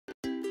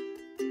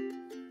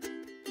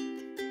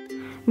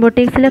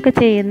ബൊട്ടീക്സിലൊക്കെ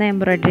ചെയ്യുന്ന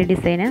എംബ്രോയ്ഡറി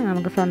ഡിസൈന്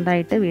നമുക്ക്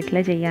സ്വന്തമായിട്ട് വീട്ടിൽ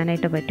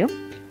ചെയ്യാനായിട്ട് പറ്റും.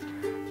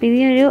 അപ്പോൾ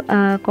ഇതിനൊരു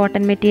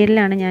കോട്ടൺ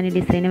മെറ്റീരിയലാണ് ഞാൻ ഈ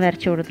ഡിസൈന്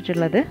വരച്ചു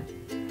കൊടുത്തിട്ടുള്ളത്.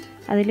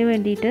 അതിന്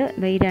വേണ്ടിയിട്ട്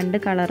ഈ 2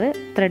 കളറ്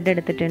ത്രെഡ്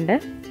എടുത്തിട്ടുണ്ട്.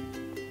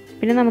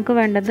 പിന്നെ നമുക്ക്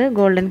വേണ്ടത്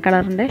ഗോൾഡൻ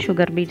കളറിൻ്റെ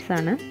ഷുഗർ ബീഡ്സ്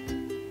ആണ്.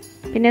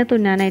 പിന്നെ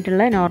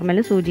തുന്നാനായിട്ടുള്ള നോർമൽ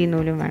സൂചി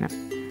നൂലും വേണം.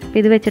 അപ്പോൾ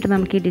ഇത് വെച്ചിട്ട്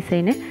നമുക്ക് ഈ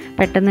ഡിസൈന്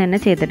പെട്ടെന്ന് തന്നെ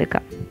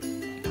ചെയ്തെടുക്കാം.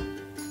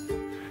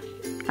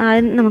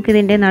 ആദ്യം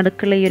നമുക്കിതിൻ്റെ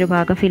നടുക്കുള്ള ഈ ഒരു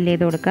ഭാഗം ഫില്ല്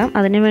ചെയ്ത് കൊടുക്കാം.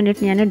 അതിന്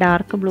വേണ്ടിയിട്ട് ഞാൻ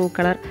ഡാർക്ക് ബ്ലൂ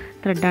കളർ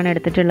ത്രെഡാണ്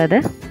എടുത്തിട്ടുള്ളത്.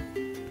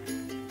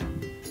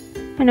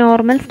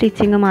 നോർമൽ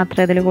സ്റ്റിച്ചിങ്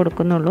മാത്രമേ അതിൽ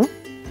കൊടുക്കുന്നുള്ളൂ.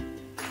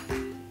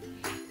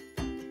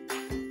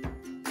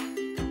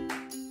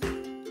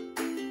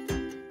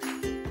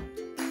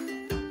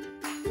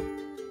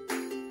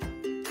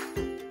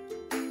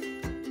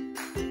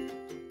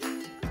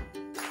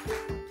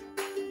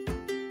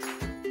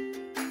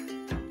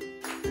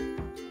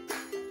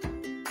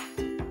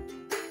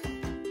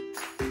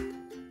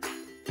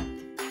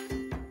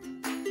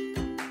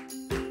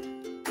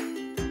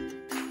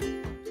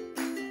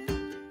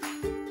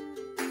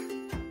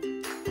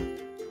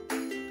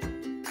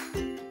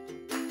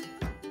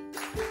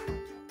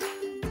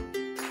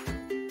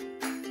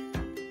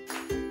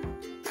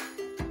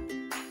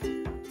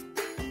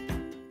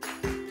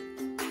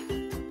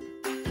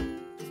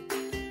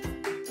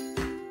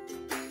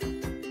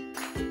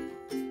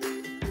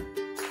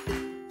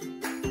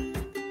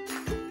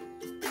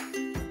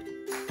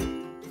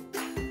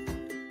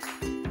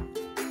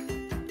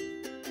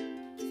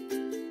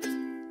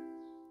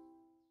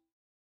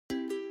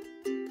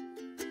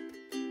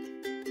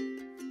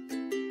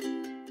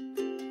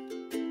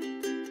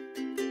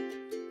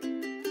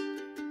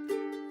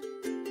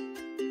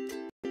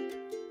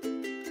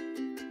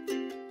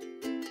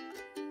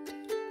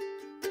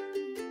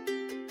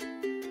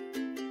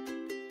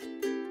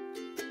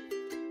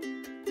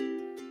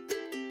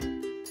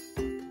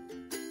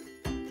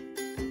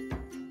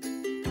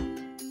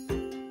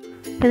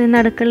 അപ്പോൾ ഇത്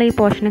നടുക്കുള്ള ഈ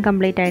പോർഷൻ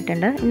കംപ്ലീറ്റ്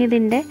ആയിട്ടുണ്ട്. ഇനി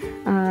ഇതിൻ്റെ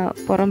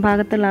പുറം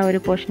ഭാഗത്തുള്ള ആ ഒരു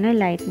പോർഷന്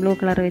ലൈറ്റ് ബ്ലൂ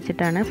കളർ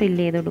വെച്ചിട്ടാണ്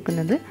ഫില്ല് ചെയ്ത്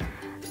കൊടുക്കുന്നത്.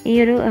 ഈ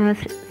ഒരു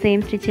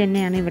സെയിം സ്റ്റിച്ച്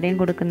തന്നെയാണ് ഇവിടെയും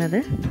കൊടുക്കുന്നത്.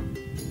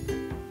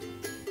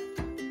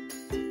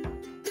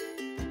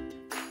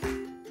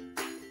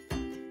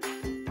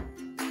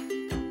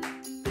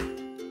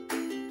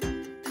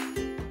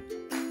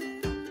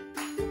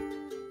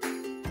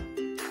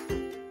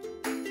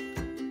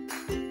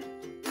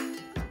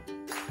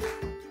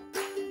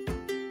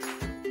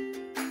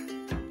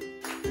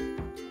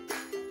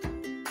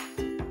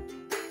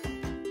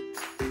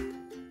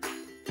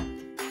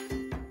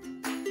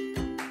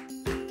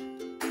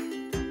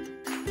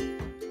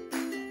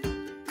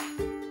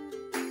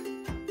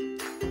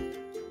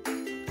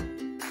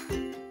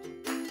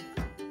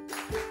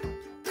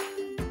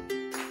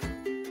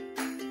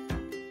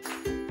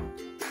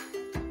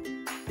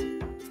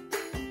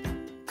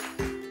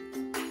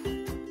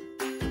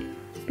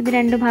 ഇത്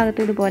 2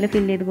 ഭാഗത്തും ഇതുപോലെ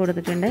ഫില്ല് ചെയ്ത്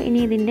കൊടുത്തിട്ടുണ്ട്. ഇനി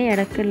ഇതിൻ്റെ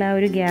ഇടയ്ക്കുള്ള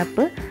ഒരു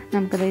ഗ്യാപ്പ്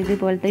നമുക്കത്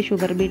ഇതുപോലത്തെ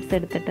ഷുഗർ ബീഡ്സ്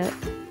എടുത്തിട്ട്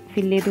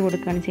ഫില്ല് ചെയ്ത്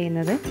കൊടുക്കുകയാണ്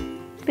ചെയ്യുന്നത്.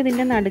 അപ്പോൾ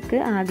ഇതിൻ്റെ നടുക്ക്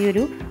ആദ്യം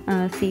ഒരു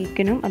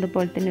സീക്കനും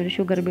അതുപോലെ തന്നെ ഒരു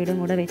ഷുഗർ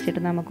ബീഡും കൂടെ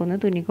വെച്ചിട്ട് നമുക്കൊന്ന്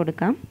തുന്നി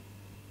കൊടുക്കാം.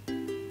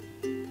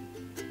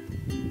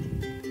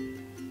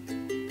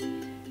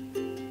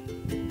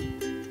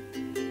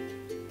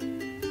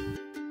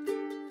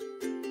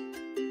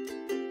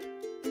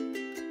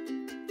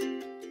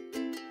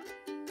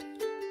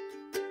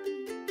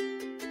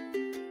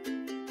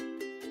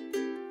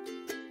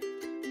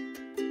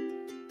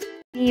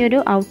 ഈ ഒരു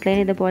ഔട്ട്ലൈൻ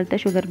ഇതുപോലത്തെ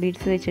ഷുഗർ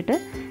ബീഡ്സ് വെച്ചിട്ട്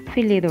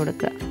ഫില്ല് ചെയ്ത്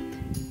കൊടുക്കുക.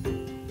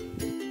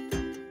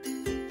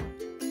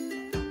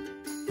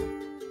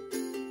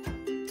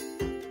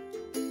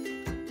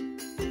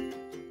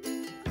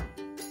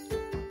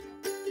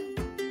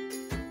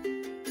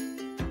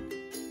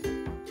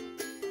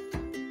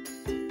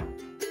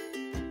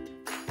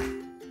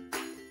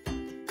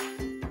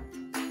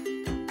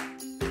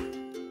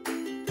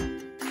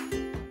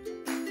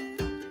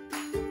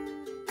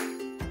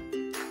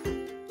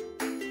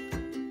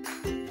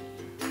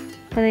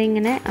 അപ്പോൾ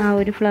അതിങ്ങനെ ആ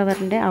ഒരു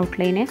ഫ്ലവറിൻ്റെ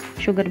ഔട്ട്ലൈന്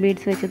ഷുഗർ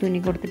ബീഡ്സ് വെച്ച് തുന്നി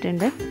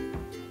കൊടുത്തിട്ടുണ്ട്.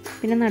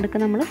 പിന്നെ നടുക്ക്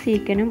നമ്മൾ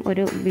സീക്കനും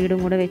ഒരു ബീഡും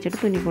കൂടെ വെച്ചിട്ട്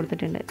തുന്നി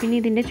കൊടുത്തിട്ടുണ്ട്. പിന്നെ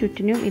ഇതിൻ്റെ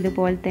ചുറ്റിനും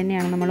ഇതുപോലെ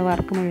തന്നെയാണ് നമ്മൾ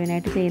വർക്ക്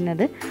മുഴുവനായിട്ട്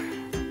ചെയ്യുന്നത്.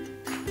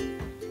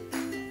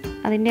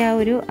 അതിൻ്റെ ആ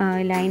ഒരു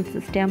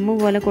ലൈൻസ് സ്റ്റെമ്മ്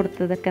പോലെ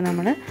കൊടുത്തതൊക്കെ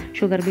നമ്മൾ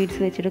ഷുഗർ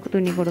ബീഡ്സ് വെച്ചിട്ട്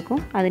തുന്നി കൊടുക്കും.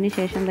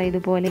 അതിനുശേഷം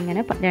ഇതുപോലെ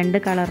ഇങ്ങനെ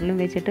 2 കളറിലും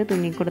വെച്ചിട്ട്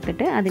തുന്നി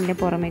കൊടുത്തിട്ട് അതിൻ്റെ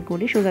പുറമേ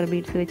കൂടി ഷുഗർ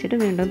ബീഡ്സ് വെച്ചിട്ട്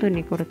വീണ്ടും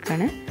തുന്നി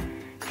കൊടുക്കുകയാണ്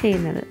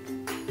ചെയ്യുന്നത്.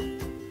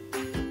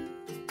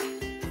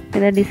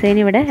 ഇത് ഡിസൈൻ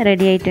ഇവിടെ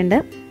റെഡി ആയിട്ടുണ്ട്.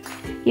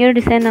 ഈ ഒരു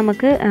ഡിസൈൻ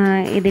നമുക്ക്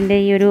ഇതിൻ്റെ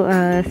ഈ ഒരു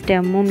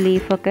സ്റ്റെമ്മും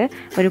ലീഫൊക്കെ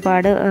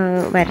ഒരുപാട്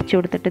വരച്ചു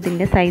കൊടുത്തിട്ട്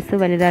ഇതിൻ്റെ സൈസ്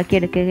വലുതാക്കി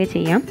എടുക്കുകയൊക്കെ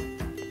ചെയ്യാം.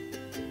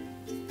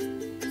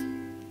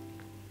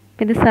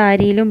 ഇത്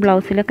സാരിയിലും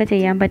ബ്ലൗസിലൊക്കെ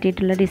ചെയ്യാൻ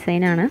പറ്റിയിട്ടുള്ള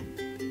ഡിസൈനാണ്.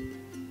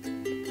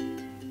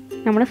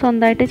 നമ്മൾ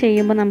സ്വന്തമായിട്ട്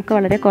ചെയ്യുമ്പോൾ നമുക്ക്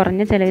വളരെ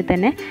കുറഞ്ഞ ചിലവിൽ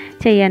തന്നെ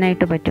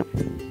ചെയ്യാനായിട്ട് പറ്റും.